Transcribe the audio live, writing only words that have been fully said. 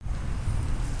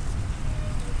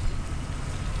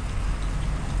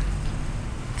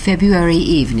February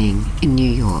Evening in New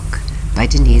York by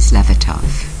Denise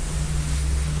Levertov.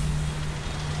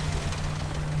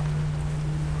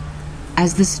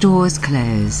 As the stores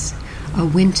close, a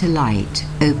winter light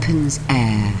opens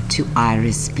air to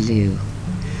iris blue.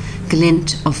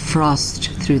 Glint of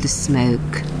frost through the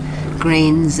smoke,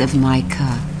 grains of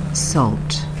mica,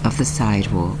 salt of the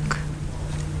sidewalk.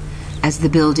 As the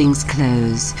buildings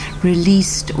close,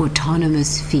 released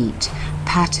autonomous feet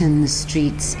pattern the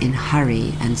streets in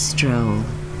hurry and stroll.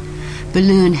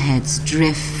 Balloon heads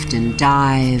drift and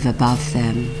dive above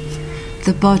them.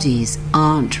 The bodies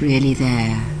aren't really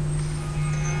there.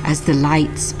 As the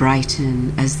lights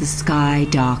brighten, as the sky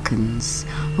darkens,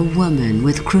 a woman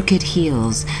with crooked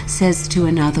heels says to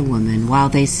another woman while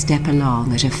they step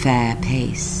along at a fair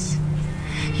pace,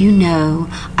 "You know,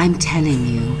 I'm telling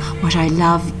you, what I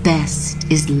love best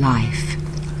is life.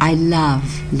 I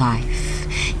love life.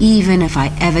 Even if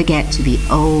I ever get to be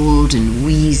old and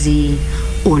wheezy,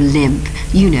 or limp,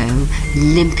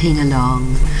 limping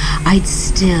along, I'd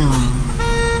still..."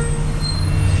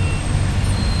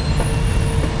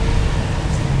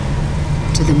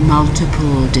 To the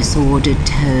multiple disordered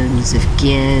tones of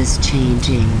gears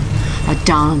changing, a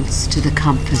dance to the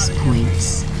compass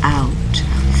points, out,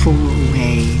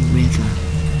 four-way river.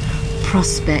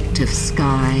 Prospect of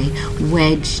sky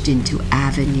wedged into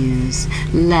avenues,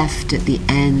 left at the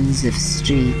ends of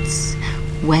streets,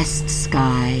 west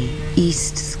sky,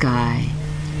 east sky,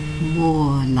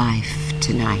 more life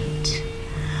tonight.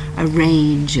 A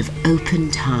range of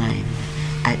open time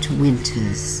at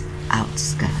winter's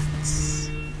outskirts.